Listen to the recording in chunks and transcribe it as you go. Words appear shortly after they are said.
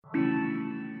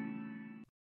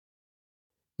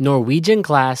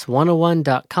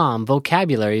NorwegianClass101.com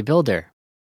Vocabulary Builder.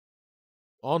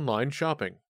 Online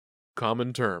shopping.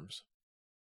 Common terms.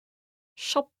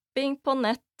 Shopping på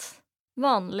nett.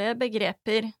 Vanlige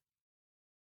begreper.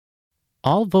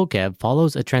 All vocab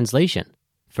follows a translation.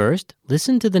 First,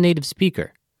 listen to the native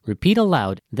speaker. Repeat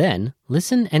aloud, then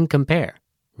listen and compare.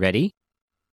 Ready?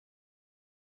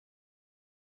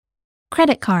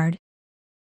 Credit card.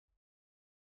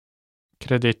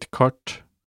 Kredittkort.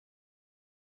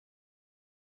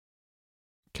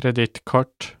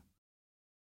 Kredittkort.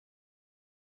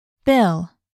 Bill.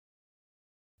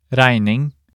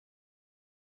 Regning.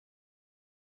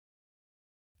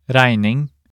 Regning.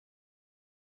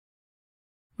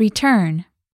 Return.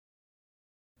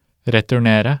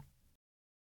 Returnere.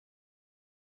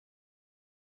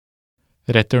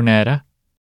 Returnere.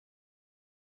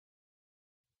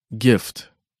 Gift.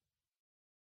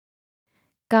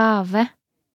 Gave.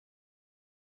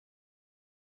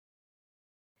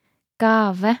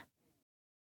 Gave.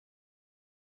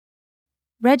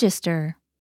 Register.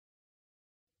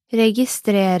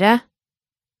 Registrere.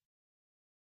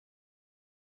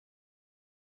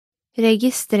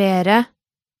 Registrere.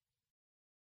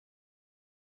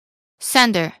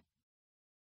 Sender.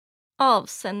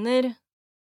 Avsender.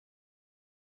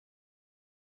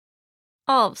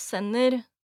 Avsender.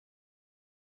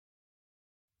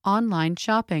 Online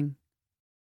shopping.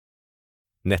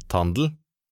 Netthandel.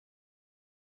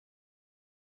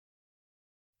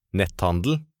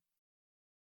 Netthandel.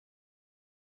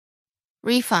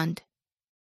 Refund.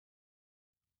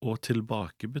 Å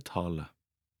tilbakebetale.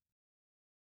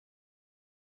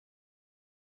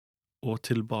 Å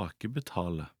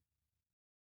tilbakebetale.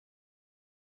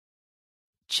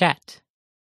 Chat.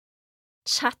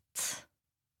 Chat.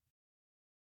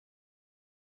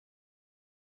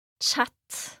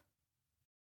 Chat.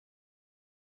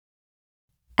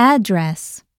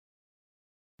 Address.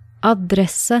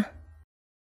 Adresse.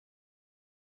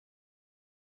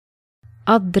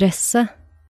 Adresse.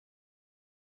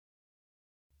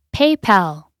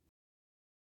 PayPal.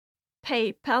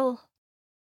 PayPal.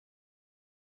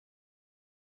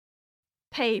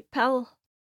 PayPal.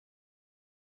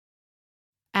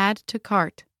 Add to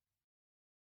cart.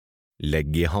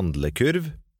 Legg i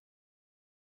handlekurv.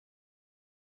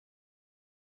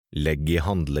 Legg i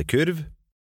handlekurv.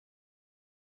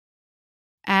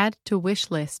 Add to wish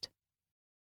list.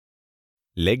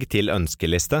 Legg til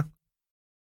ønskeliste.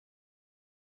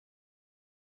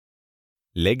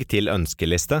 Legg til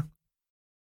ønskeliste.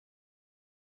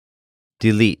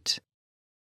 Delete.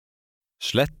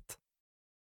 Slett.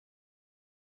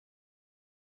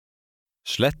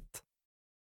 Slett.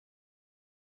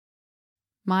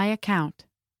 My account.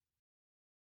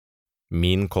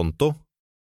 Min konto.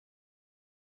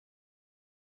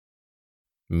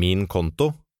 Min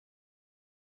konto.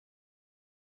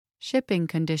 Shipping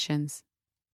conditions.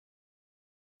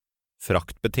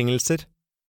 Fraktbetingelser.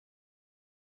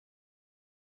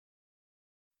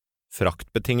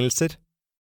 Fraktbetingelser.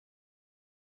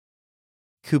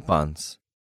 Coupons.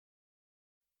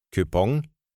 Kupong.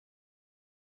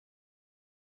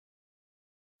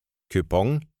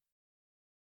 Kupong.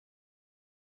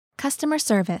 Customer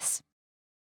service.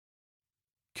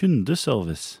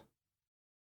 Kundeservice.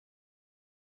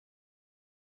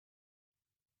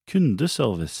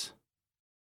 Kundeservice.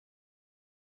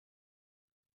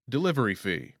 Delivery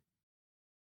fee.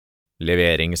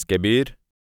 Leveringsgebyr.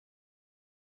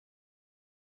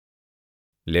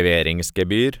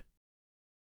 Leveringsgebyr.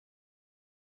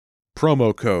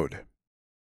 Promo code.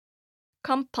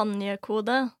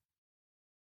 Kampanjekode.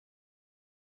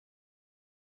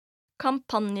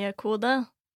 Kampanjekode.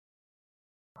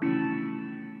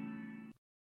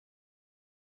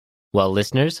 Well,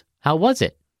 listeners, how was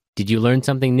it? Did you learn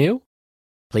something new?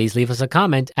 Please leave us a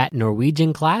comment at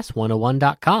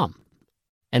NorwegianClass101.com.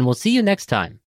 And we'll see you next time.